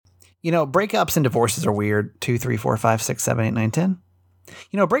Breakups and divorces are weird. 2, 3, 4, 5, 6, 7, 8, 9, 10.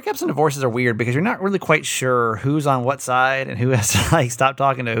 Breakups and divorces are weird because you're not really quite sure who's on what side and who has to stop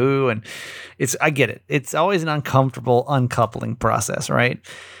talking to who. And I get it. It's always an uncomfortable uncoupling process, right?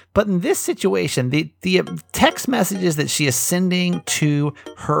 But in this situation, the text messages that she is sending to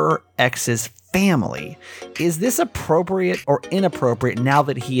her ex's family, is this appropriate or inappropriate now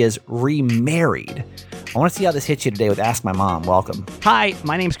that he is remarried? I want to see how this hits you today with Ask My Mom. Welcome. Hi,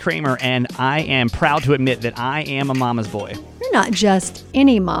 my name's Kramer, and I am proud to admit that I am a mama's boy. You're not just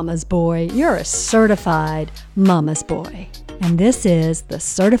any mama's boy. You're a certified mama's boy. And this is the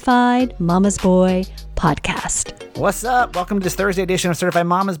Certified Mama's Boy podcast. What's up? Welcome to this Thursday edition of Certified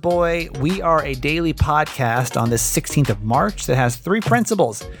Mama's Boy. We are a daily podcast on this 16th of March that has 3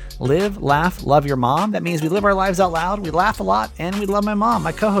 principles. Live, laugh, love your mom. That means we live our lives out loud, we laugh a lot, and we love my mom,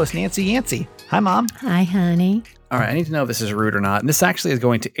 my co-host, Nancy Yancey. Hi, Mom. Hi, honey. All right, I need to know if this is rude or not. And this actually is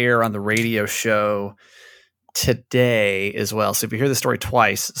going to air on the radio show today as well. So if you hear the story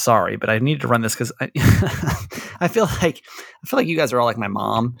twice, sorry, but I needed to run this because I feel like you guys are all like my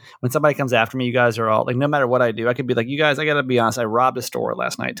mom. When somebody comes after me, you guys are all like, no matter what I do, I could be like, you guys, I got to be honest, I robbed a store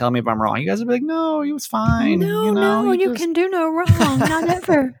last night. Tell me if I'm wrong. You guys would be like, no, he was fine. No, you can do no wrong. Not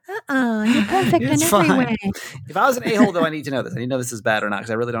ever. You're perfect in every way. If I was an a-hole, though, I need to know this. I need to know this is bad or not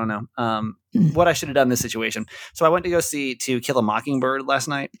because I really don't know what I should have done in this situation. So I went to go see To Kill a Mockingbird last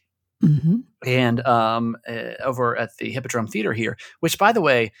night. Mm-hmm. And over at the Hippodrome Theater here, which, by the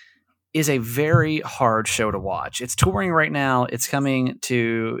way, is a very hard show to watch. It's touring right now. If it's coming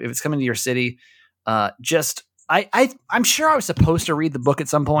to your city, I'm sure I was supposed to read the book at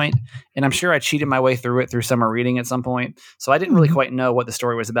some point, and I'm sure I cheated my way through it through summer reading at some point. So I didn't really quite know what the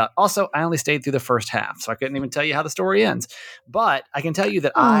story was about. Also, I only stayed through the first half, so I couldn't even tell you how the story ends. But I can tell you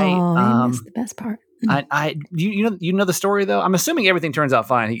that that's the best part. You know the story though. I'm assuming everything turns out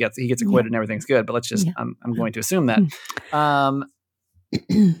fine. He gets acquitted and everything's good. But let's just I'm going to assume that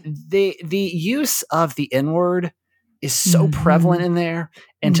the use of the N-word is so prevalent in there,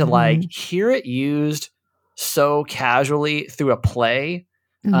 and to hear it used so casually through a play.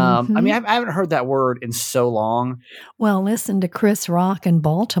 I haven't heard that word in so long. Well, listen to Chris Rock in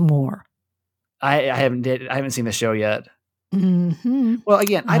Baltimore. I haven't seen the show yet. Mm-hmm. Well,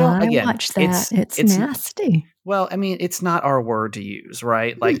 again, I watch that. It's nasty. Well, I mean, it's not our word to use,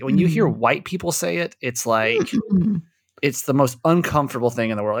 right? Like when you hear white people say it, it's like it's the most uncomfortable thing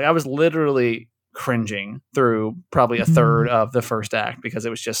in the world. Like, I was literally cringing through probably a third of the first act because it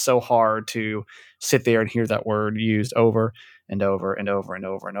was just so hard to sit there and hear that word used over and over and over and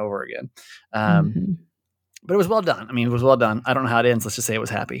over and over again. But it was well done. I mean, it was well done. I don't know how it ends. Let's just say it was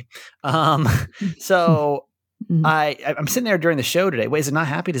happy. So I'm sitting there during the show today. Wait, is it not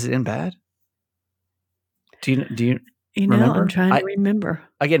happy? Does it end bad? Do you remember? I'm trying to remember.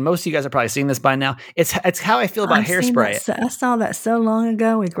 Again, most of you guys have probably seen this by now. It's how I feel about Hairspray. I saw that so long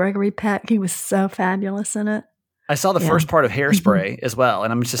ago with Gregory Peck. He was so fabulous in it. I saw the first part of Hairspray as well,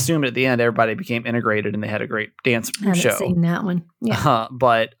 and I'm just assuming at the end everybody became integrated and they had a great dance show. I haven't seen that one. Yeah.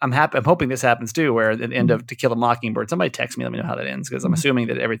 But I'm hoping this happens too, where at the end of To Kill a Mockingbird, somebody text me, let me know how that ends, because I'm assuming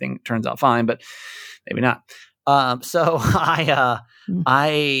that everything turns out fine, but maybe not. So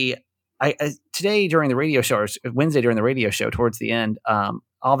I today during the radio show, or Wednesday during the radio show, towards the end, all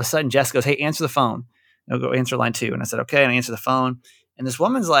of a sudden Jess goes, "Hey, answer the phone." I'll go answer line 2, and I said, "Okay," and I answer the phone, and this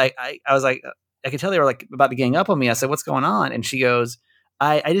woman's like, I was like, I could tell they were like about to gang up on me. I said, "What's going on?" And she goes,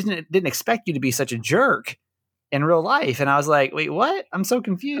 "I didn't expect you to be such a jerk in real life." And I was like, "Wait, what? I'm so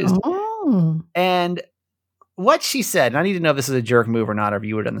confused." Oh. And what she said, and I need to know if this is a jerk move or not, or if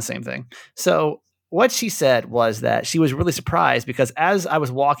you would have done the same thing. So what she said was that she was really surprised because as I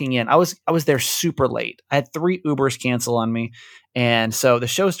was walking in, I was there super late. I had 3 Ubers cancel on me. And so the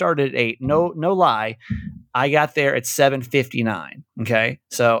show started at 8. No lie. I got there at 7:59. Okay.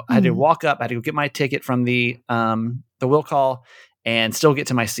 So I had to walk up. I had to go get my ticket from the will call and still get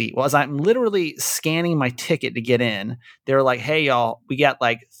to my seat. Well, as I'm literally scanning my ticket to get in, they were like, "Hey, y'all, we got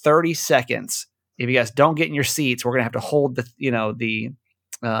like 30 seconds. If you guys don't get in your seats, we're going to have to hold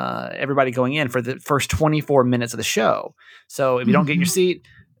everybody going in for the first 24 minutes of the show. So if you don't get your seat,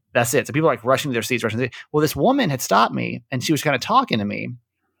 that's it." So people are like rushing to their seats, Well, this woman had stopped me and she was kind of talking to me.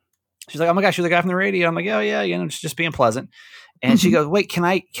 She's like, "Oh my gosh, you're the guy from the radio." I'm like, "Oh yeah, it's just being pleasant." And she goes, "Wait, can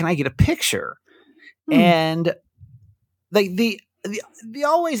I get a picture?" And like the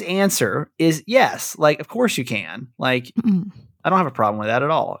always answer is yes. Like, of course you can. Like, I don't have a problem with that at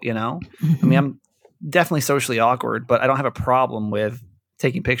all. I mean, I'm definitely socially awkward, but I don't have a problem with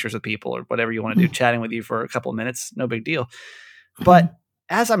taking pictures of people or whatever you want to do, chatting with you for a couple of minutes, no big deal. But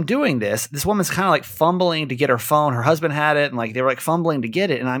as I'm doing this woman's kind of like fumbling to get her phone. Her husband had it, and like they were like fumbling to get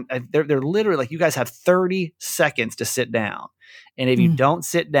it. And they're literally like, you guys have 30 seconds to sit down. And if you don't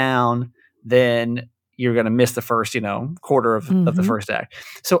sit down, then you're going to miss the first, quarter of the first act.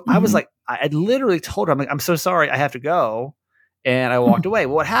 So I was like, I literally told her, I'm like, I'm so sorry, I have to go. And I walked away.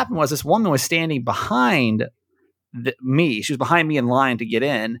 Well, what happened was this woman was standing behind me. She was behind me in line to get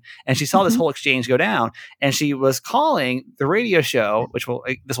in, and she saw this whole exchange go down, and she was calling the radio show, which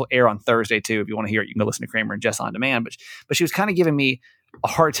this will air on Thursday too. If you want to hear it, you can go listen to Kramer and Jess on demand. But she was kind of giving me a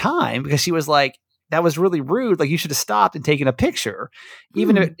hard time because she was like, that was really rude. Like, you should have stopped and taken a picture,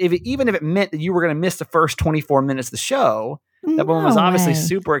 even if it meant that you were going to miss the first 24 minutes of the show. That woman was obviously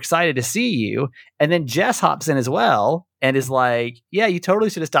super excited to see you. And then Jess hops in as well and is like, yeah, you totally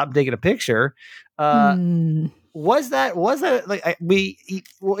should have stopped and taken a picture. Was that like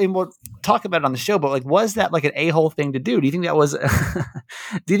we'll talk about it on the show, but like, was that like an a-hole thing to do? Do you think that was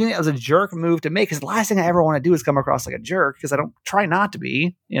a jerk move to make? Because the last thing I ever want to do is come across like a jerk, because I don't try not to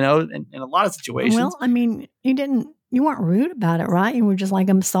be, in a lot of situations. Well, I mean, you weren't rude about it, right? You were just like,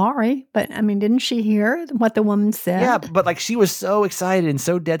 I'm sorry. But I mean, didn't she hear what the woman said? Yeah, but like, she was so excited and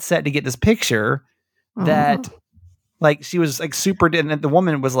so dead set to get this picture that like, she was like super, and the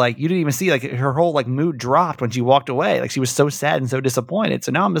woman was like, you didn't even see, like, her whole like mood dropped when she walked away. Like, she was so sad and so disappointed.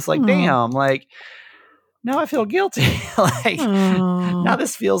 So now I'm just like, damn, like, now I feel guilty. Like, now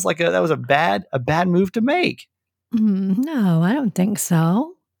this feels like that was a bad move to make. No, I don't think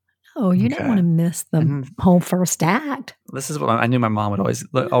so. No, you didn't want to miss the whole first act. This is what I knew my mom would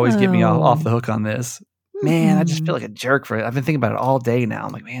always get me off the hook on this. Man, I just feel like a jerk for it. I've been thinking about it all day now.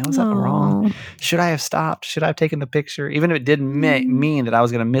 I'm like, man, was that wrong? Should I have stopped? Should I have taken the picture? Even if it didn't mean that I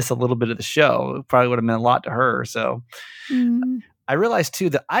was going to miss a little bit of the show, it probably would have meant a lot to her. So I realized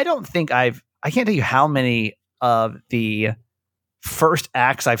too that I can't tell you how many of the first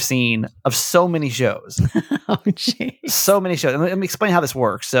acts I've seen of so many shows. Oh, geez. So many shows. And let me explain how this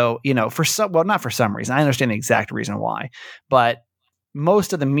works. So, not for some reason. I understand the exact reason why, but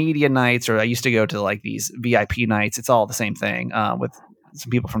most of the media nights, or I used to go to like these VIP nights, it's all the same thing with some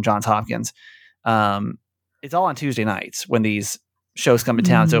people from Johns Hopkins. It's all on Tuesday nights when these shows come to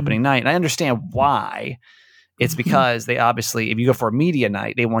town. It's opening night. And I understand why. It's because they obviously, if you go for a media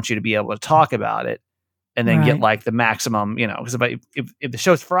night, they want you to be able to talk about it and then get like the maximum, because if the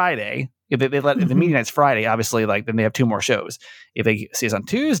show's Friday, if the media night's Friday, obviously like then they have 2 more shows. If they see us on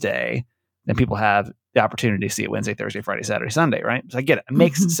Tuesday, then people have the opportunity to see it Wednesday, Thursday, Friday, Saturday, Sunday, right? So I get it. It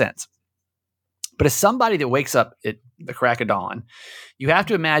makes sense. But as somebody that wakes up at the crack of dawn, you have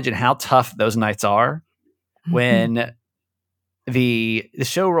to imagine how tough those nights are when the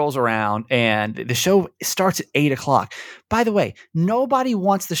show rolls around and the show starts at 8:00. By the way, nobody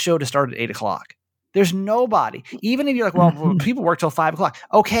wants the show to start at 8:00. There's nobody. Even if you're like, well, people work till 5:00.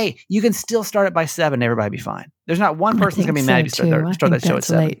 Okay, you can still start it by 7. Everybody be fine. There's not one person that's going to be mad if you start that show at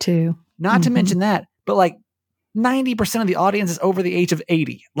 7. Late too. Not to mention that, but like 90% of the audience is over the age of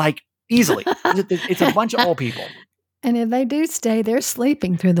 80, like easily. It's a bunch of old people. And if they do stay, they're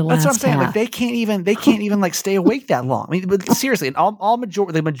sleeping through the last That's what I'm saying. half. Like they can't even like stay awake that long. I mean, but seriously, and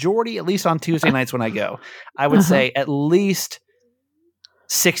the majority, at least on Tuesday nights when I go, I would say at least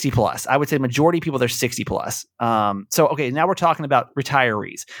 60 plus. I would say majority of people, they're 60 plus. So, okay, now we're talking about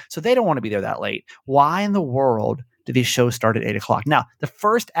retirees. So they don't want to be there that late. Why in the world do these shows start at 8:00? Now, the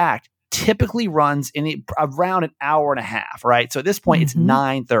first act typically runs in around an hour and a half, right? So at this point, it's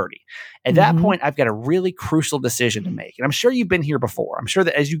 9:30. At that point, I've got a really crucial decision to make. And I'm sure you've been here before. I'm sure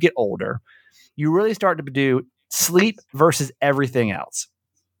that as you get older, you really start to do sleep versus everything else.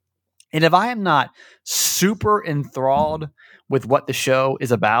 And if I am not super enthralled with what the show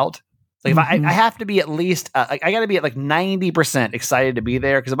is about, like if I have to be at least, I got to be at like 90% excited to be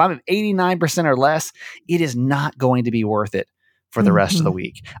there, because if I'm at 89% or less, it is not going to be worth it for the rest of the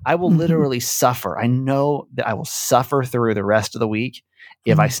week. I will literally suffer. I know that I will suffer through the rest of the week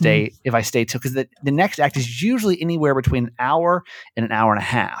if I stay till, because the next act is usually anywhere between an hour and an hour and a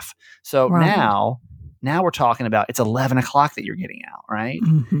half. So now we're talking about it's 11:00 that you're getting out, right?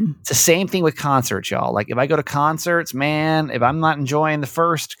 It's the same thing with concerts, y'all. Like if I go to concerts, man, if I'm not enjoying the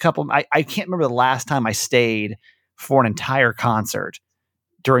first couple, I can't remember the last time I stayed for an entire concert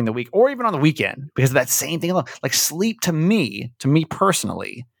during the week or even on the weekend, because of that same thing. Like sleep to me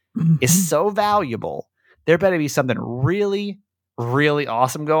personally is so valuable. There better be something really, really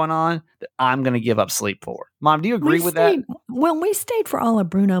awesome going on that I'm going to give up sleep for. Mom, do you agree with that? Well, we stayed for all of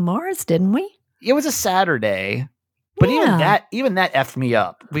Bruno Mars, didn't we? It was a Saturday, but even that effed me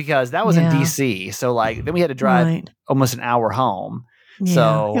up, because that was in DC. So like then we had to drive almost an hour home. Yeah,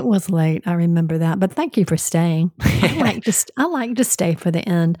 So it was late. I remember that. But thank you for staying. I like to stay for the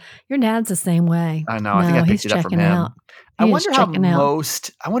end. Your dad's the same way. I know. I think I he's picked it up from checking him. out. I He is wonder how checking out.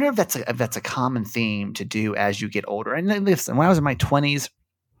 I wonder if that's a common theme to do as you get older. And then listen, when I was in my 20s,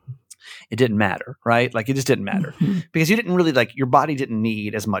 it didn't matter, right? Like it just didn't matter Mhm. because you didn't really your body didn't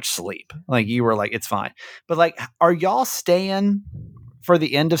need as much sleep. Like you were like, it's fine. But like, are y'all staying for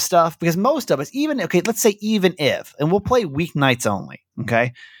the end of stuff? Because most of us, let's say even if, and we'll play weeknights only.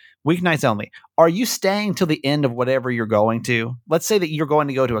 Okay. Weeknights only. Are you staying till the end of whatever you're going to? Let's say that you're going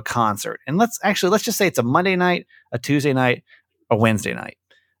to go to a concert, and let's just say it's a Monday night, a Tuesday night, a Wednesday night,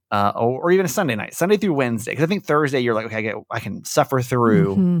 or even a Sunday night, Sunday through Wednesday. Because I think Thursday you're like, okay, I can suffer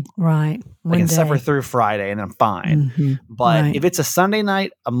through. Mhm. Right. I can suffer through Friday, and I'm fine. Mhm. But Right. if it's a Sunday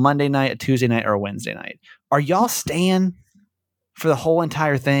night, a Monday night, a Tuesday night, or a Wednesday night, are y'all staying for the whole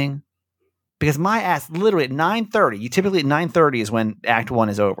entire thing? Because my ass, literally at 9:30, typically at 9:30 is when Act 1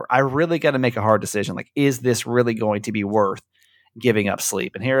 is over. I really got to make a hard decision. Like, is this really going to be worth giving up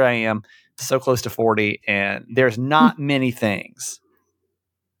sleep? And here I am, so close to 40, and there's not many things.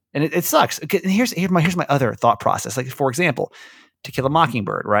 And it sucks. Okay, and here's my other thought process. Like, for example, To Kill a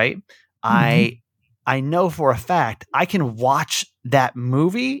Mockingbird, right? I know for a fact I can watch that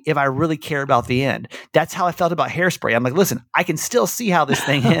movie if I really care about the end. That's how I felt about Hairspray. I'm like, listen, I can still see how this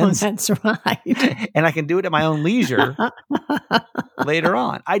thing ends. That's right. And I can do it at my own leisure later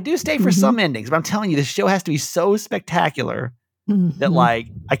on. I do stay for some endings, but I'm telling you, this show has to be so spectacular that like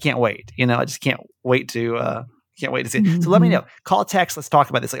I can't wait. I just can't wait to see. So let me know. Call, text. Let's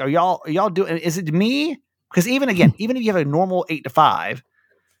talk about this. Like, are y'all doing? Is it me? Because even if you have a normal 8 to 5,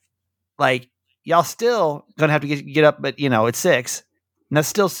 like y'all still gonna have to get up, but it's 6, and that's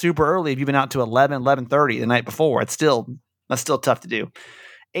still super early if you've been out to 11:30 the night before. That's still tough to do.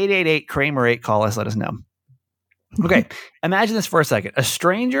 888 Kramer 8. Call us. Let us know. Okay, imagine this for a second. A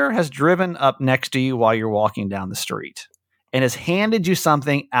stranger has driven up next to you while you're walking down the street and has handed you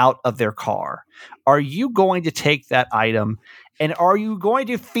something out of their car. Are you going to take that item, and are you going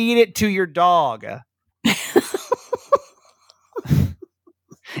to feed it to your dog?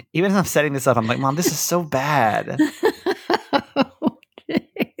 Even as I'm setting this up, I'm like, Mom, this is so bad.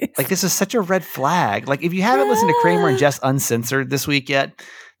 Like, this is such a red flag. Like, if you haven't listened to Kramer and Jess Uncensored this week yet,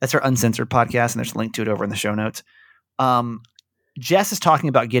 that's our Uncensored podcast, and there's a link to it over in the show notes. Jess is talking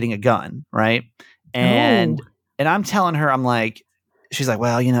about getting a gun, right? And I'm telling her, I'm like, she's like,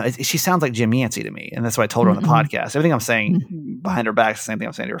 well, she sounds like Jim Yancey to me. And that's what I told her on the podcast. Everything I'm saying behind her back is the same thing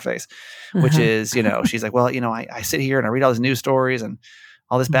I'm saying to her face, which is, she's like, well, I sit here and I read all these news stories and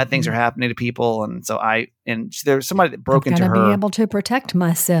all these bad things are happening to people. And so there's somebody that broke into her. Be able to protect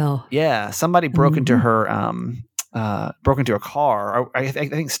myself. Yeah. Somebody broke into her, broke into a car. I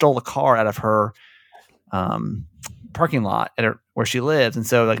think stole a car out of her, parking lot where she lives. And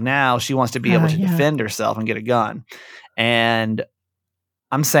so like now she wants to be able to defend herself and get a gun. And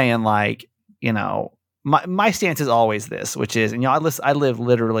I'm saying like, my stance is always this, which is, and I live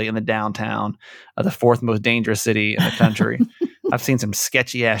literally in the downtown of the 4th most dangerous city in the country. I've seen some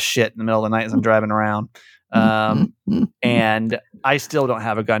sketchy ass shit in the middle of the night as I'm driving around. And I still don't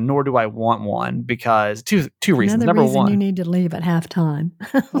have a gun, nor do I want one, because two reasons. Number one, you need to leave at halftime.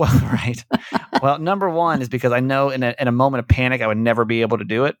 Well, right. Well, number one is because I know in a moment of panic, I would never be able to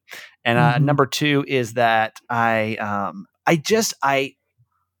do it. And number two is that as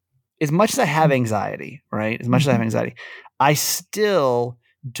much as I have anxiety, right? As much as I have anxiety, I still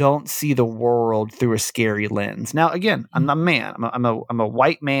don't see the world through a scary lens. Now, again, I'm a man. I'm a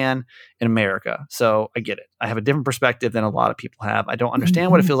white man in America, so I get it. I have a different perspective than a lot of people have. I don't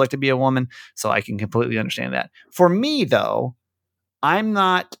understand what it feels like to be a woman, so I can completely understand that. For me, though, I'm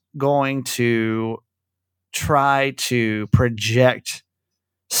not going to try to project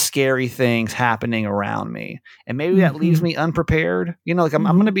scary things happening around me, and maybe that leaves me unprepared. Like I'm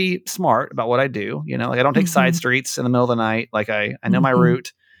going to be smart about what I do. Like I don't take side streets in the middle of the night. Like I know my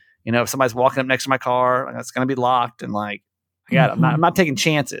route. If somebody's walking up next to my car, it's going to be locked, and like I'm not taking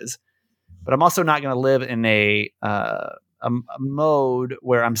chances. But I'm also not going to live in a mode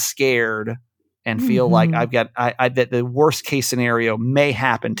where I'm scared and feel like I've got that the worst case scenario may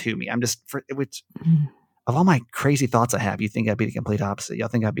happen to me. I'm just of all my crazy thoughts I have, you think I'd be the complete opposite. Y'all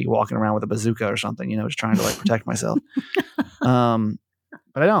think I'd be walking around with a bazooka or something, just trying to like protect myself. But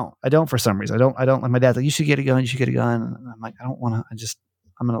I don't for some reason. I don't like my dad's like, you should get a gun. And I'm like, I don't want to,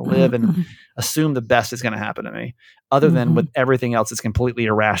 I'm going to live and assume the best is going to happen to me, other than with everything else, it's completely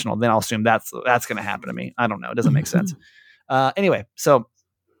irrational. Then I'll assume that's going to happen to me. I don't know. It doesn't make sense. Anyway, so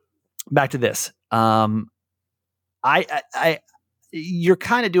back to this. you're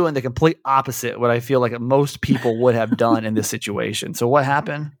kind of doing the complete opposite what I feel like most people would have done in this situation. So what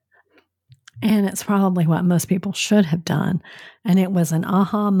happened? And it's probably what most people should have done. And it was an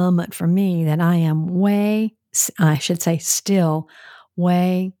aha moment for me that I am still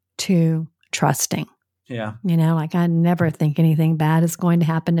way too trusting. Yeah. Like I never think anything bad is going to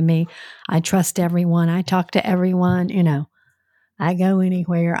happen to me. I trust everyone. I talk to everyone. I go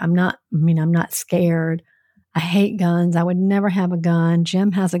anywhere. I'm not scared. I hate guns. I would never have a gun.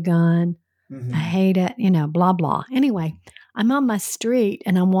 Jim has a gun. I hate it, blah, blah. Anyway, I'm on my street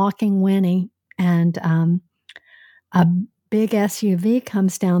and I'm walking Winnie, and a big SUV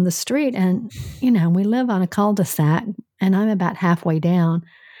comes down the street, and, we live on a cul-de-sac, and I'm about halfway down,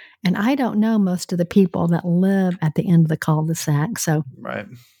 and I don't know most of the people that live at the end of the cul-de-sac. So right.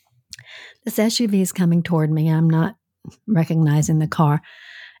 This SUV is coming toward me. I'm not recognizing the car.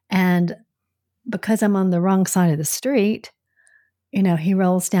 And because I'm on the wrong side of the street, he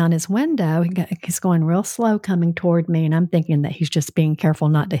rolls down his window. He's going real slow coming toward me. And I'm thinking that he's just being careful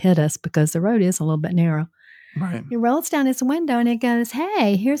not to hit us because the road is a little bit narrow. Right. He rolls down his window and he goes,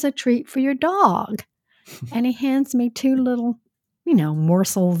 "Hey, here's a treat for your dog." And he hands me 2 little,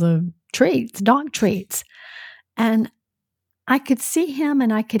 morsels of treats, dog treats. And I could see him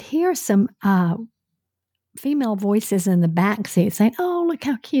and I could hear some female voices in the back seat saying, "Oh, look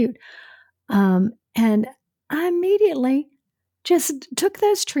how cute." And I immediately just took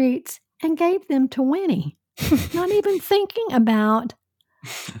those treats and gave them to Winnie, not even thinking about,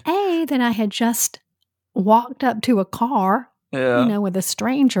 that I had just walked up to a car, with a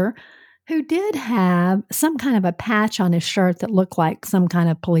stranger who did have some kind of a patch on his shirt that looked like some kind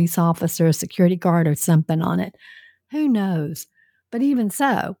of police officer, security guard or something on it. Who knows? But even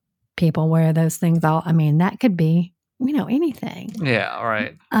so, people wear those things that could be, anything. Yeah, all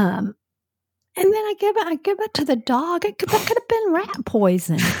right. And then I give it to the dog. That could have been rat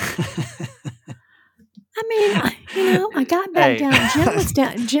poison. I got back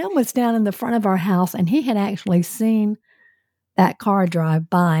down. Jim was down in the front of our house, and he had actually seen that car drive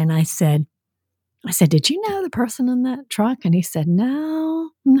by. And I said, "Did you know the person in that truck?" And he said,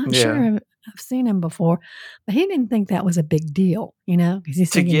 "No, I'm not sure. I've seen him before," but he didn't think that was a big deal, because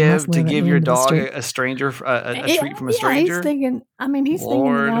he's to give your dog a stranger a treat from a stranger. He's thinking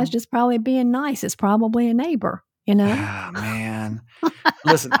the guy's just probably being nice. It's probably a neighbor, Oh, man,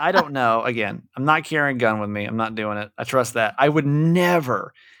 listen, I don't know. Again, I'm not carrying a gun with me. I'm not doing it. I trust that. I would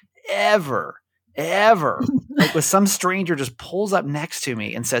never, ever, like with some stranger just pulls up next to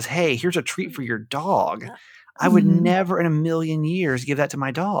me and says, "Hey, here's a treat for your dog." I would never in a million years give that to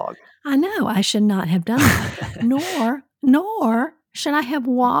my dog. I know. I should not have done that. Nor should I have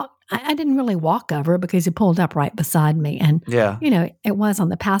walked. I didn't really walk over because he pulled up right beside me. And, it was on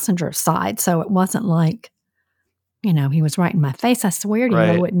the passenger side. So it wasn't like, he was right in my face. I swear to you,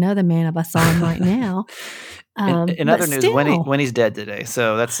 I wouldn't know the man if I saw him right now. In other news, Winnie's dead today.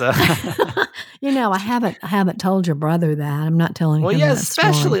 So that's I haven't told your brother that. I'm not telling him. Well, yeah,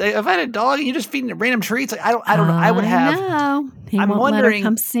 especially if I had a dog and you just feeding it random treats. Like, I don't know. I would have. No, he won't let her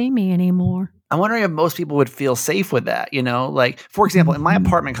come see me anymore. I'm wondering if most people would feel safe with that. Like, for example, in my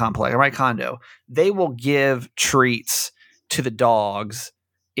apartment complex, or my condo, they will give treats to the dogs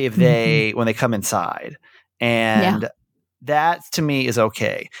if when they come inside. And that to me is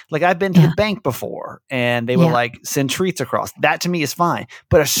okay. Like, I've been to the bank before and they will send treats across. That to me is fine.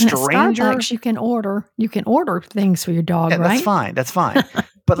 But a stranger, at Starbucks, you can order things for your dog, right? That's fine.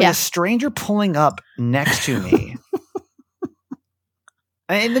 But like a stranger pulling up next to me.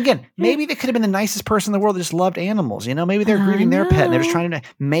 And again, maybe they could have been the nicest person in the world that just loved animals. Maybe they're grieving their pet and they're just trying to,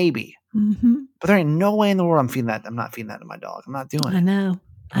 maybe. Mm-hmm. But there ain't no way in the world I'm feeding that. I'm not feeding that to my dog. I'm not doing it. I know.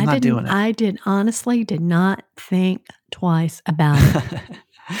 I'm not doing it. I honestly did not think twice about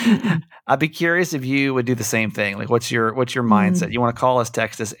it. I'd be curious if you would do the same thing. Like, what's your mindset? You want to call us,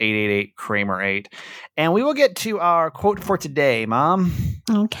 text us 888-Kramer8. And we will get to our quote for today, Mom.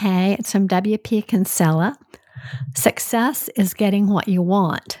 Okay. It's from W.P. Kinsella. "Success is getting what you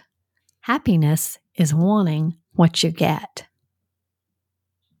want. Happiness is wanting what you get."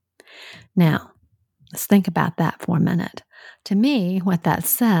 Now, let's think about that for a minute. To me, what that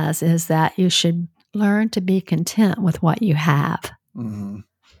says is that you should learn to be content with what you have. Mm-hmm.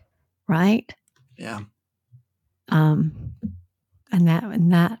 Right? Yeah. And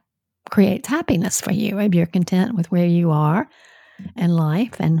that creates happiness for you. If you're content with where you are in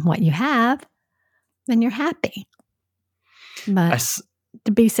life and what you have, then you're happy. But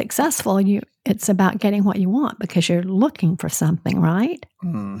to be successful, it's about getting what you want because you're looking for something, right?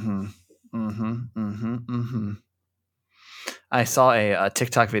 Mm-hmm. Mm-hmm. Mm-hmm. Mm-hmm. I saw a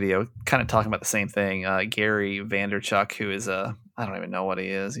TikTok video kind of talking about the same thing. Gary Vaynerchuk, who is I don't even know what he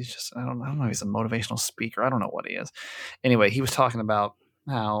is. He's just I don't know. He's a motivational speaker. I don't know what he is. Anyway, he was talking about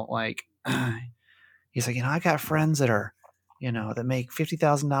how like he's like, I got friends that are, that make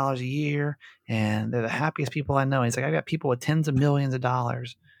 $50,000 a year, and they're the happiest people I know. He's like, I got people with tens of millions of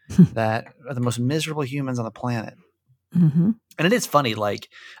dollars that are the most miserable humans on the planet. Mm-hmm. And it is funny, like,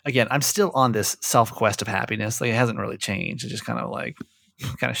 again, I'm still on this self-quest of happiness. Like, it hasn't really changed. It just kind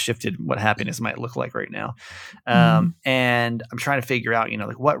of shifted what happiness might look like right now. And I'm trying to figure out,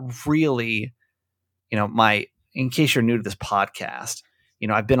 like what really, in case you're new to this podcast,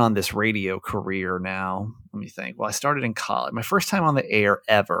 I've been on this radio career now. Let me think. Well, I started in college. My first time on the air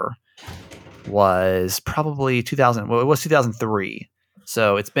ever was probably 2000. Well, it was 2003.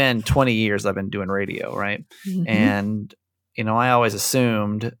 So it's been 20 years I've been doing radio, right? Mm-hmm. And, I always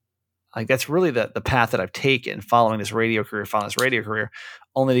assumed like that's really the path that I've taken following this radio career,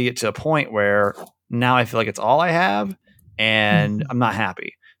 only to get to a point where now I feel like it's all I have and I'm not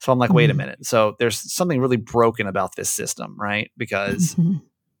happy. So I'm like, wait a minute. So there's something really broken about this system, right? Because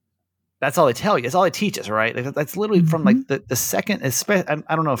that's all they tell you. It's all they teach us, right? Like, that's literally from like the second, especially,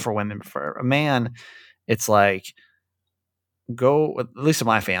 I don't know for women, for a man, it's like, go, at least in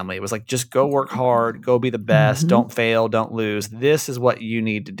my family, it was like, just go work hard, go be the best, don't fail, don't lose. This is what you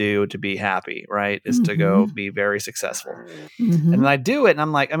need to do to be happy, right? Is to go be very successful. And then I do it and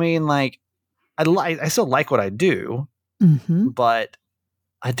I'm like, I still like what I do, but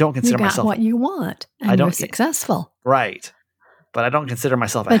I don't consider myself what you want and you're successful. Right. But I don't consider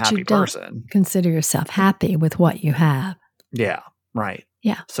myself a happy person. Consider yourself happy with what you have. Yeah. Right.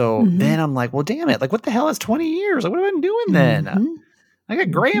 Yeah. So then I'm like, well, damn it. Like, what the hell is 20 years? Like, what have I been doing then? I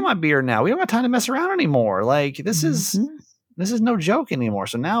got gray in my beard now. We don't have time to mess around anymore. Like, this is no joke anymore.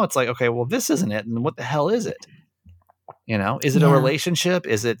 So now it's like, okay, well, this isn't it. And what the hell is it? Is it a relationship?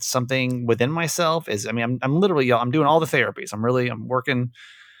 Is it something within myself? I'm literally, I'm doing all the therapies. I'm working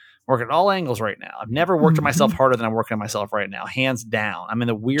at all angles right now. I've never worked on myself harder than I'm working on myself right now. Hands down. I'm in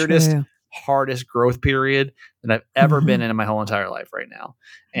the weirdest, hardest growth period that I've ever been in my whole entire life right now.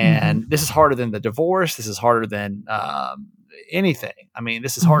 And this is harder than the divorce. This is harder than anything.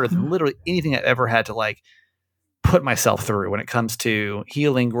 This is harder than literally anything I've ever had to like put myself through when it comes to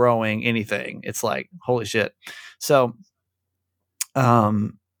healing, growing, anything. It's like, holy shit. So,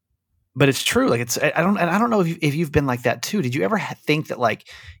 but it's true. Like I don't know if you've been like that too. Did you ever think that like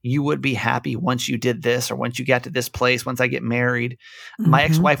you would be happy once you did this or once you got to this place, once I get married? My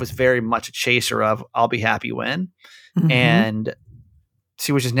ex-wife was very much a chaser of I'll be happy when, and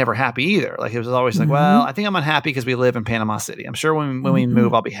she was just never happy either. Like it was always like, well, I think I'm unhappy because we live in Panama City. I'm sure when we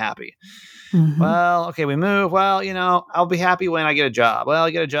move, I'll be happy. Well, okay, we move. Well, I'll be happy when I get a job. Well,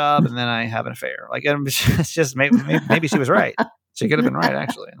 I get a job and then I have an affair. Like it's just maybe she was right. She could have been right,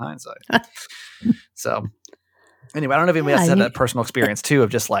 actually, in hindsight. So, anyway, I don't know if anybody else had that personal experience too of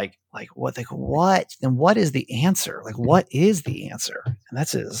just like what? Then what is the answer? Like, what is the answer? And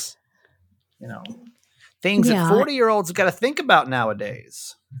that's things that 40-year-olds have got to think about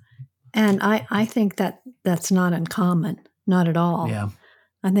nowadays. And I think that's not uncommon, not at all. Yeah,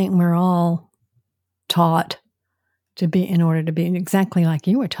 I think we're all taught to be, in order to be exactly like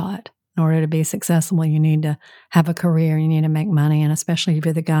you were taught. In order to be successful, you need to have a career, you need to make money, and especially if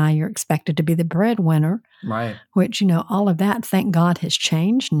you're the guy, you're expected to be the breadwinner. Right. Which, all of that, thank God, has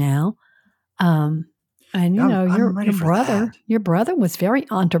changed now. And your brother was very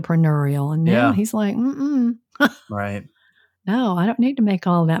entrepreneurial, and now he's like, right. No, I don't need to make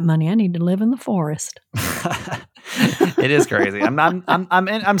all that money. I need to live in the forest. It is crazy.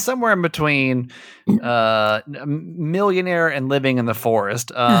 I'm somewhere in between millionaire and living in the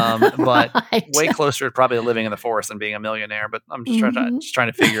forest, but right. Way closer to probably living in the forest than being a millionaire. But I'm just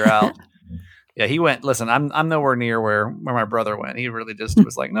trying to figure out. Yeah, he went. Listen, I'm nowhere near where my brother went. He really just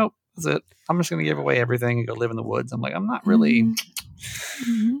was like, nope, that's it. I'm just going to give away everything and go live in the woods. I'm like, I'm not really.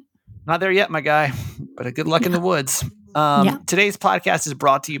 Not there yet, my guy, but good luck in the woods. Today's podcast is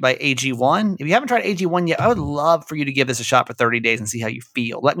brought to you by AG1. If you haven't tried AG1 yet, I would love for you to give this a shot for 30 days and see how you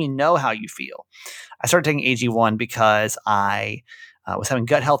feel. Let me know how you feel. I started taking AG1 because I was having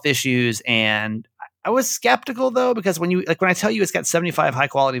gut health issues, and I was skeptical though, because when I tell you it's got 75 high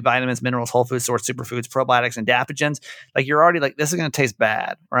quality vitamins, minerals, whole food source, superfoods, probiotics, and adaptogens, like you're already like, this is going to taste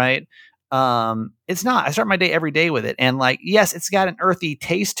bad, right? It's not. I start my day every day with it, and like, yes, it's got an earthy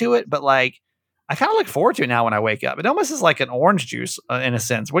taste to it, but like, I kind of look forward to it now when I wake up. It almost is like an orange juice in a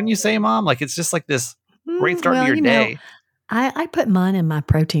sense. Wouldn't you say, Mom? Like it's just like this great start to your day. I put mine in my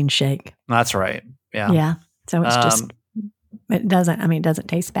protein shake. That's right. Yeah. Yeah. So it's just It doesn't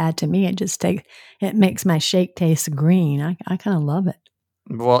taste bad to me. It makes my shake taste green. I kind of love it.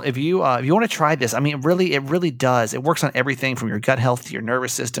 Well, if you want to try this, I mean, it really does. It works on everything from your gut health to your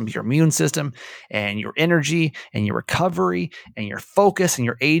nervous system, to your immune system, and your energy, and your recovery, and your focus, and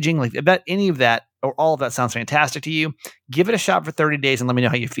your aging. Like, I bet any of that or all of that sounds fantastic to you. Give it a shot for 30 days and let me know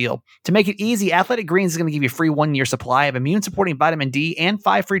how you feel. To make it easy, Athletic Greens is going to give you a free 1-year supply of immune-supporting vitamin D and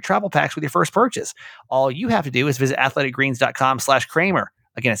 5 free travel packs with your first purchase. All you have to do is visit athleticgreens.com/Kramer.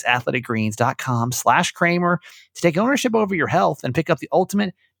 Again, it's athleticgreens.com/Kramer to take ownership over your health and pick up the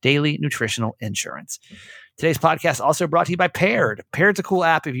ultimate daily nutritional insurance. Today's podcast also brought to you by Paired. Paired's a cool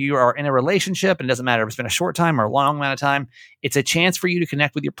app if you are in a relationship, and it doesn't matter if it's been a short time or a long amount of time. It's a chance for you to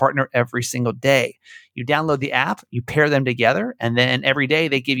connect with your partner every single day. You download the app, you pair them together, and then every day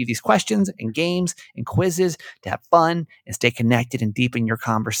they give you these questions and games and quizzes to have fun and stay connected and deepen your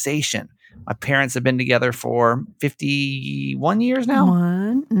conversation. My parents have been together for 51 years now.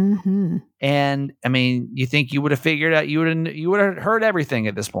 Mm-hmm. And I mean, you think you would have figured out, you would have heard everything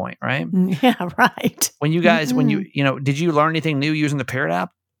at this point, right? Yeah, right. When you guys, did you learn anything new using the Paired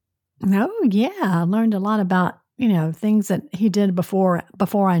app? Oh, yeah. I learned a lot about, things that he did before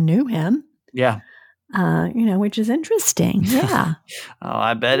I knew him. Yeah. Which is interesting. Yeah. Oh,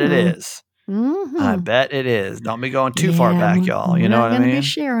 I bet it is. Mm-hmm. I bet it is. Don't be going too far back, y'all. You know what I mean? We're not going to be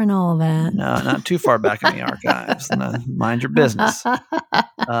sharing all that. No, not too far back in the archives. No, mind your business.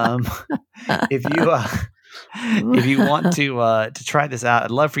 If you want to try this out,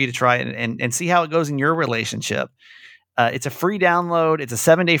 I'd love for you to try it and see how it goes in your relationship. It's a free download. It's a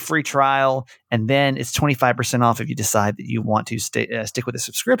 7-day free trial. And then it's 25% off if you decide that you want to stick with a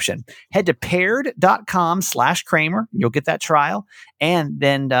subscription. Head to paired.com/Kramer. You'll get that trial. And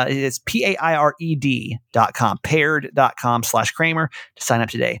then it's PAIRED.com, paired.com/Kramer to sign up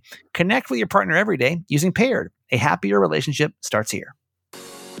today. Connect with your partner every day using Paired. A happier relationship starts here.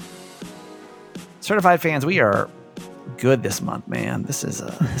 Certified fans, we are good this month, man. This is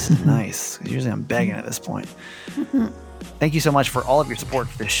nice. Usually I'm begging at this point. Thank you so much for all of your support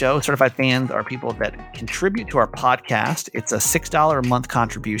for this show. Certified fans are people that contribute to our podcast. It's a $6 a month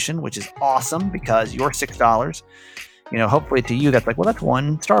contribution, which is awesome because your $6, hopefully to you, that's like, well, that's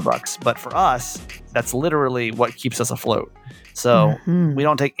one Starbucks. But for us, that's literally what keeps us afloat. So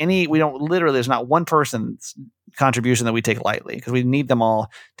there's not one person's contribution that we take lightly because we need them all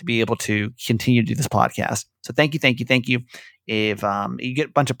to be able to continue to do this podcast. So thank you. If you get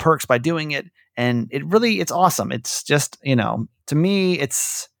a bunch of perks by doing it, and it's awesome. It's just, to me, it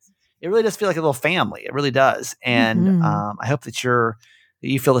really does feel like a little family. It really does. And I hope that you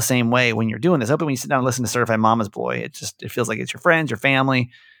feel the same way when you're doing this. I hope when you sit down and listen to Certified Mama's Boy, it feels like it's your friends, your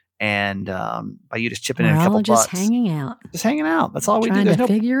family. And by you just chipping in a couple bucks. Just hanging out. That's all we do. Trying to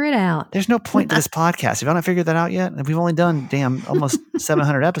figure it out. There's no point to this podcast. If you haven't figured that out yet, and we've only done, almost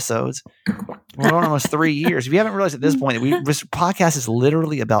 700 episodes. We're on almost 3 years. If you haven't realized at this point that this podcast is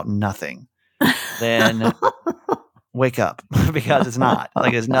literally about nothing, then wake up because it's not.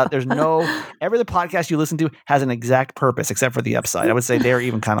 Like every the podcast you listen to has an exact purpose except for the upside. I would say they're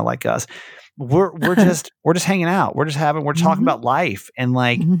even kind of like us. We're just hanging out. We're talking about life and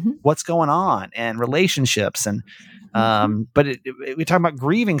what's going on and relationships and but we talk about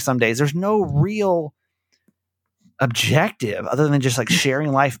grieving some days. There's no real objective other than just like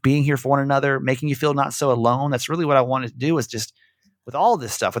sharing life, being here for one another, making you feel not so alone. That's really what I wanted to do, is just with all of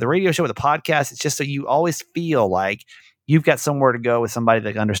this stuff, with the radio show, with the podcast, it's just so you always feel like you've got somewhere to go with somebody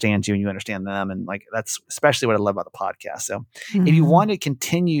that understands you and you understand them. And that's especially what I love about the podcast. So if you want to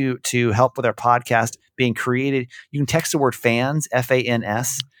continue to help with our podcast being created, you can text the word fans,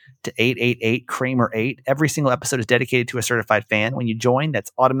 FANS, to 888-Kramer8. Every single episode is dedicated to a certified fan. When you join,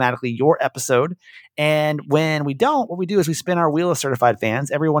 that's automatically your episode. And when we don't, what we do is we spin our wheel of certified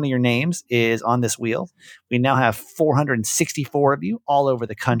fans. Every one of your names is on this wheel. We now have 464 of you all over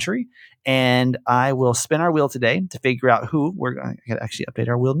the country. And I will spin our wheel today to figure out who we're going to actually update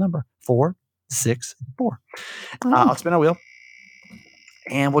our wheel number, 464. I'll spin our wheel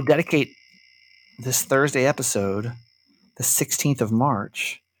and we'll dedicate this Thursday episode, the 16th of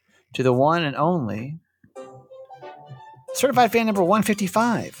March, to the one and only certified fan number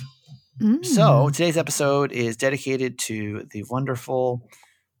 155. So today's episode is dedicated to the wonderful,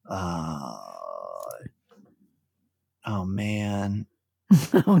 oh man.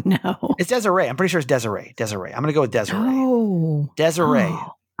 Oh no. It's Desiree. I'm pretty sure it's Desiree. I'm going to go with Desiree. Oh. Desiree.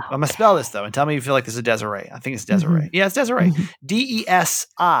 Oh, I'm going to spell this though and tell me if you feel like this is Desiree. I think it's Desiree. Yeah, it's Desiree.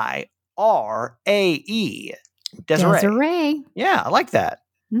 DESIRAE. Desiree. Desiree. Yeah, I like that.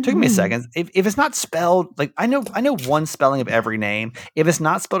 Took me a Mhm. second. If it's not spelled like I know one spelling of every name. If it's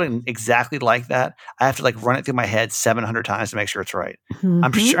not spelled exactly like that, I have to like run it through my head 700 times to make sure it's right.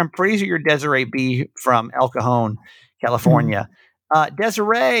 Mhm. I'm pretty sure you're Desiree B from El Cajon, California.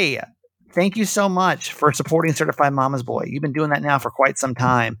 Desiree, thank you so much for supporting Certified Mama's Boy. You've been doing that now for quite some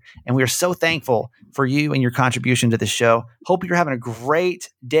time, and we are so thankful for you and your contribution to the show. Hope you're having a great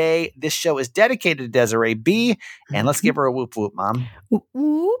day. This show is dedicated to Desiree B, and let's give her a whoop whoop, Mom. Whoop,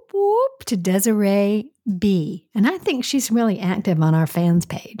 whoop to Desiree B. And I think she's really active on our fans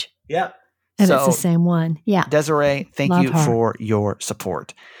page. Yep. And it's So, the same one. Yeah. Desiree, thank Love you her. for your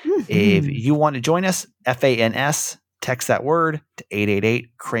support. Mhm. If you want to join us, FANS, text that word to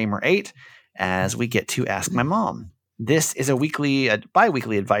 888-Kramer8 as we get to Ask My Mom. This is a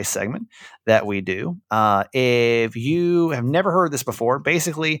bi-weekly advice segment that we do. If you have never heard this before,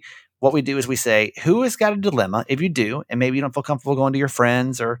 basically what we do is we say, who has got a dilemma? If you do, and maybe you don't feel comfortable going to your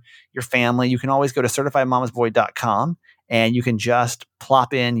friends or your family, you can always go to certifiedmamasboy.com and you can just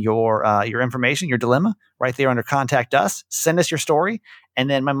plop in your information, your dilemma right there under Contact Us. Send us your story. And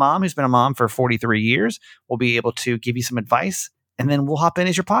then my mom, who's been a mom for 43 years, will be able to give you some advice. And then we'll hop in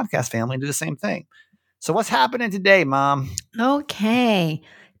as your podcast family and do the same thing. So what's happening today, Mom? Okay.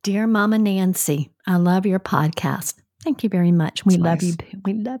 Dear Mama Nancy, I love your podcast. Thank you very much. We That's love nice. you.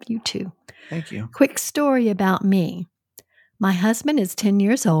 We love you too. Thank you. Quick story about me. My husband is 10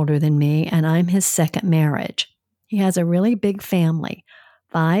 years older than me, and I'm his second marriage. He has a really big family,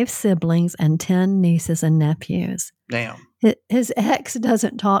 5 siblings and 10 nieces and nephews. Damn. His ex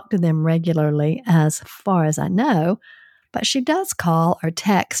doesn't talk to them regularly, as far as I know, but she does call or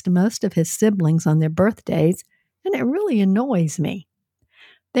text most of his siblings on their birthdays, and it really annoys me.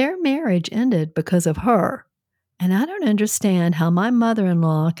 Their marriage ended because of her, and I don't understand how my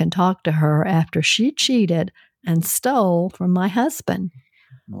mother-in-law can talk to her after she cheated and stole from my husband.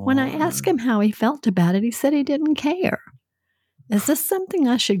 When I asked him how he felt about it, he said he didn't care. Is this something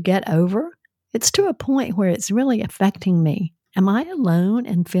I should get over? It's to a point where it's really affecting me. Am I alone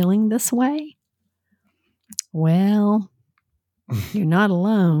in feeling this way? Well, you're not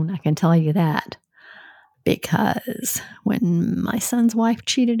alone, I can tell you that. Because when my son's wife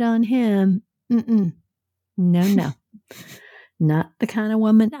cheated on him, no. Not the kind of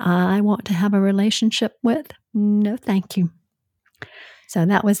woman I want to have a relationship with. No, thank you. So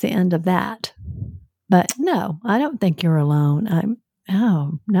that was the end of that. But no, I don't think you're alone. I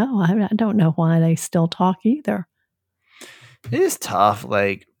don't know why they still talk either. It is tough.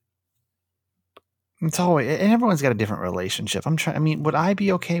 Like, it's always, and everyone's got a different relationship. Would I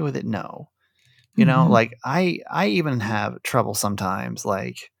be okay with it? No. You know, like I even have trouble sometimes.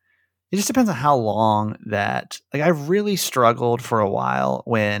 Like, it just depends on how long that, like, I really struggled for a while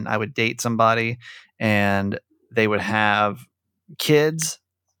when I would date somebody and they would have kids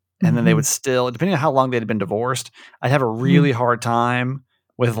and then they would still, depending on how long they'd been divorced, I'd have a really hard time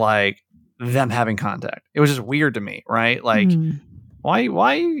with like them having contact. It was just weird to me, right? Like, why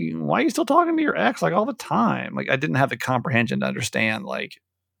are you still talking to your ex like all the time? Like, I didn't have the comprehension to understand, like,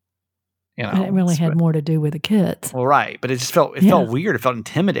 you know, And it really had more to do with the kids. well, right. But it just felt weird. It felt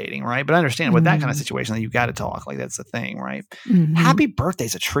intimidating, right? But I understand with that kind of situation that you got to talk. Like, that's the thing, right? Happy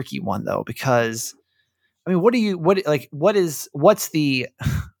birthday's a tricky one though, because I mean, what's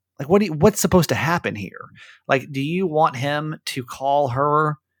supposed to happen here? Like, do you want him to call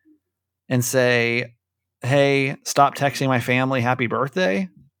her and say, "Hey, stop texting my family happy birthday"?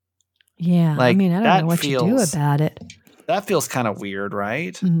 Yeah. Like, I mean, I don't know what you do about it. That feels kind of weird,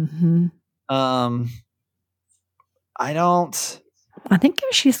 right? Mm-hmm. I think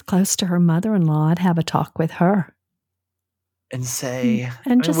if she's close to her mother-in-law, I'd have a talk with her and say,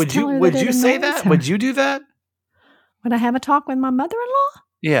 and just tell her would that you say that? her. Would you do that? Would I have a talk with my mother-in-law?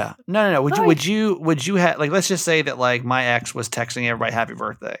 Yeah. No. Would you have, like, let's just say that like my ex was texting everybody happy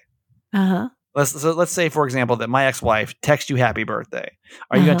birthday. Uh-huh. Let's say, for example, that my ex-wife texts you happy birthday.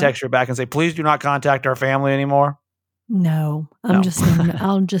 Are you going to text her back and say, please do not contact our family anymore? No, I'll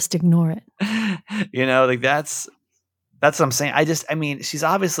just ignore it. You know, like that's what I'm saying. She's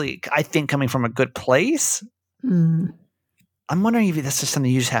obviously, I think, coming from a good place. I'm wondering if that's just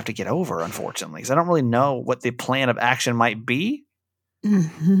something you just have to get over, unfortunately, because I don't really know what the plan of action might be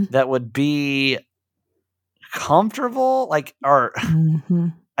that would be comfortable, like, or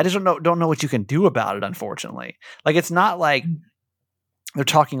I just don't know what you can do about it, unfortunately. Like, it's not like they're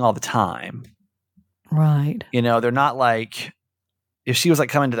talking all the time. Right. You know, they're not like, if she was like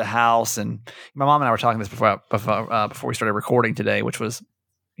coming to the house, and my mom and I were talking this before we started recording today, which was,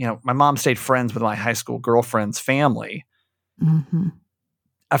 you know, my mom stayed friends with my high school girlfriend's family.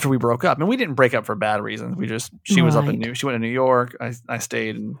 after we broke up. And we didn't break up for bad reasons. She was up in she went to New York. I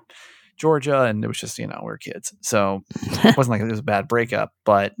stayed in Georgia, and it was just, we were kids. So it wasn't like it was a bad breakup,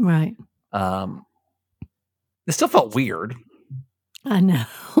 but right. It still felt weird. I know.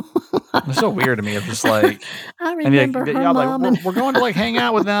 It's so weird to me. I'm just like, I remember her mom. We're going to like hang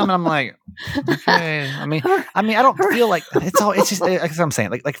out with them, and I'm like, okay. I mean, I don't feel like it's just like I'm saying,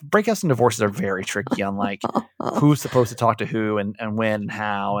 like breakups and divorces are very tricky on like who's supposed to talk to who and when and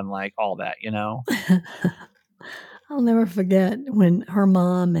how and like all that, I'll never forget when her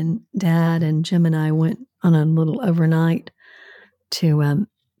mom and dad and Jim and I went on a little overnight to a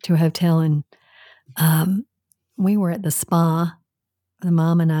hotel, and we were at the spa. The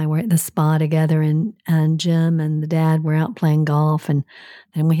mom and I were at the spa together, and Jim and the dad were out playing golf, and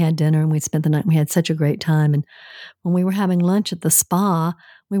then we had dinner and we spent the night. We had such a great time. And when we were having lunch at the spa,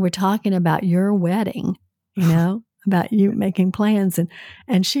 we were talking about your wedding, about you making plans.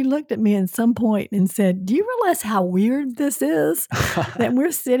 And she looked at me at some point and said, "Do you realize how weird this is that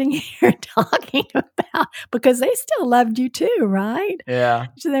we're sitting here talking about," because they still loved you too, right? Yeah.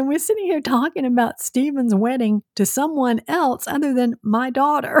 So then we're sitting here talking about Stephen's wedding to someone else other than my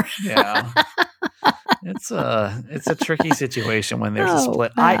daughter. Yeah. It's a tricky situation when there's a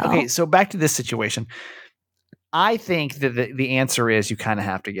split. Wow. Okay, so back to this situation. I think that the answer is you kind of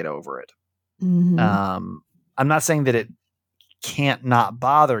have to get over it. Mm-hmm. I'm not saying that it can't not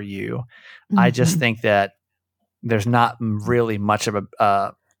bother you. Mm-hmm. I just think that there's not really much of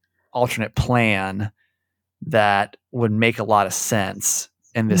a alternate plan that would make a lot of sense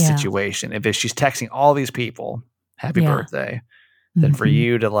in this situation. If she's texting all these people, happy birthday, then for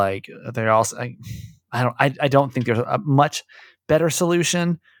you to like, they're also, I don't think there's a much better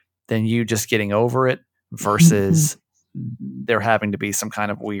solution than you just getting over it versus there having to be some kind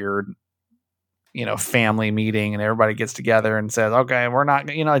of weird, family meeting and everybody gets together and says, okay, we're not,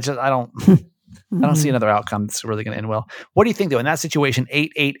 I don't see another outcome that's really going to end well. What do you think though? In that situation,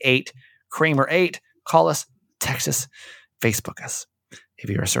 888-Kramer8, call us, text us, Facebook us if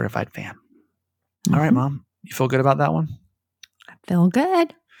you're a certified fan. All right, Mom, you feel good about that one? I feel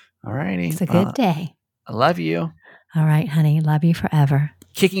good. All righty. It's a good day. I love you. All right, honey. Love you forever.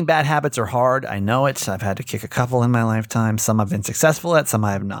 Kicking bad habits are hard. I know it. I've had to kick a couple in my lifetime. Some I've been successful at, some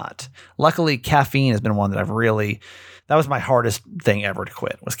I have not. Luckily, caffeine has been one that that was my hardest thing ever to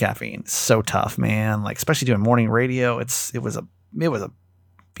quit, was caffeine. It's so tough, man. Like, especially doing morning radio. It was a bitch.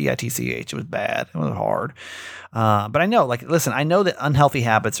 It was bad. It was hard. But I know, listen, I know that unhealthy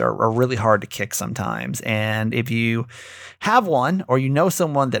habits are really hard to kick sometimes. And if you have one or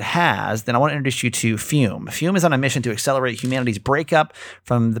someone that has, then I want to introduce you to Fume. Fume is on a mission to accelerate humanity's breakup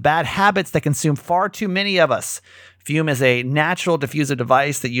from the bad habits that consume far too many of us. Fume is a natural diffuser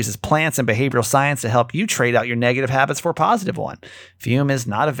device that uses plants and behavioral science to help you trade out your negative habits for a positive one. Fume is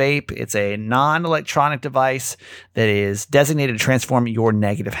not a vape. It's a non-electronic device that is designated to transform your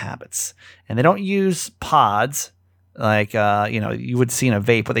negative habits. And they don't use pods like, you would see in a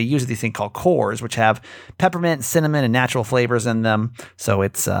vape, but they use these things called cores, which have peppermint, cinnamon, and natural flavors in them. So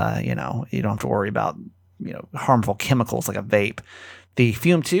it's, you don't have to worry about, harmful chemicals like a vape. The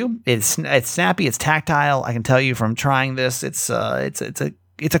Fume 2, it's snappy, it's tactile. I can tell you from trying this, it's a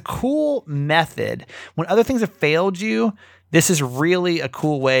cool method. When other things have failed you, this is really a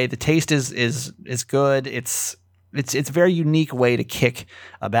cool way. The taste is good. It's a very unique way to kick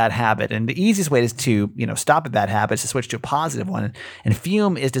a bad habit, and the easiest way is to stop a bad habit is to switch to a positive one. And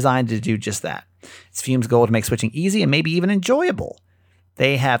Fume is designed to do just that. It's Fume's goal to make switching easy and maybe even enjoyable.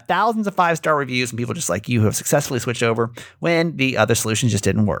 They have thousands of 5-star reviews and people just like you who have successfully switched over when the other solution just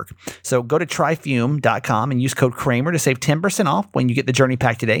didn't work. So go to tryfume.com and use code Kramer to save 10% off when you get the Journey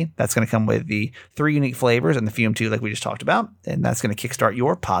Pack today. That's going to come with the 3 unique flavors and the Fume 2 like we just talked about. And that's going to kickstart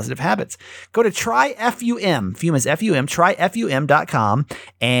your positive habits. Go to tryfum, Fume is F-U-M, tryfum.com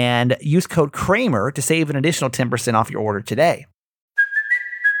and use code Kramer to save an additional 10% off your order today.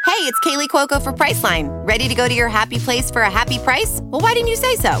 Hey, it's Kaylee Cuoco for Priceline. Ready to go to your happy place for a happy price? Well, why didn't you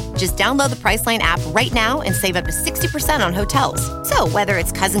say so? Just download the Priceline app right now and save up to 60% on hotels. So whether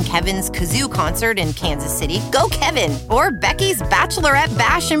it's Cousin Kevin's Kazoo Concert in Kansas City, go Kevin, or Becky's Bachelorette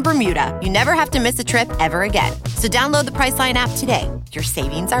Bash in Bermuda, you never have to miss a trip ever again. So download the Priceline app today. Your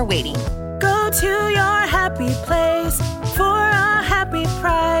savings are waiting. Go to your happy place for a happy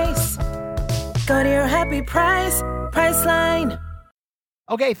price. Go to your happy price, Priceline.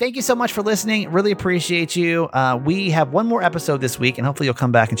 Okay, thank you so much for listening. Really appreciate you. We have one more episode this week, and hopefully you'll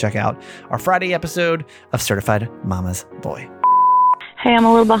come back and check out our Friday episode of Certified Mama's Boy. Hey, I'm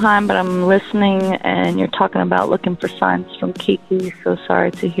a little behind, but I'm listening, and you're talking about looking for signs from Kiki. So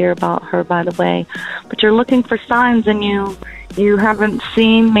sorry to hear about her, by the way. But you're looking for signs, and you you haven't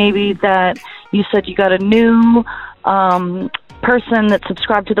seen maybe that you said you got a new person that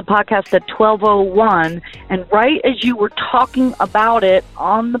subscribed to the podcast at 12:01, and right as you were talking about it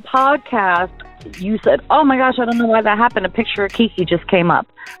on the podcast, you said, "Oh my gosh, I don't know why that happened. A picture of Kiki just came up."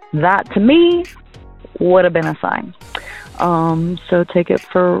 That to me would have been a sign. So take it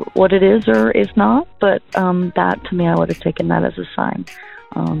for what it is or is not, but that to me, I would have taken that as a sign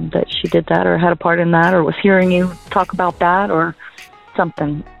that she did that or had a part in that or was hearing you talk about that or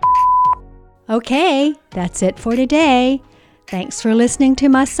something. Okay, that's it for today. Thanks for listening to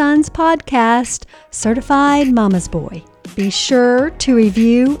my son's podcast, Certified Mama's Boy. Be sure to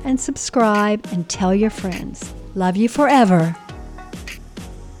review and subscribe and tell your friends. Love you forever.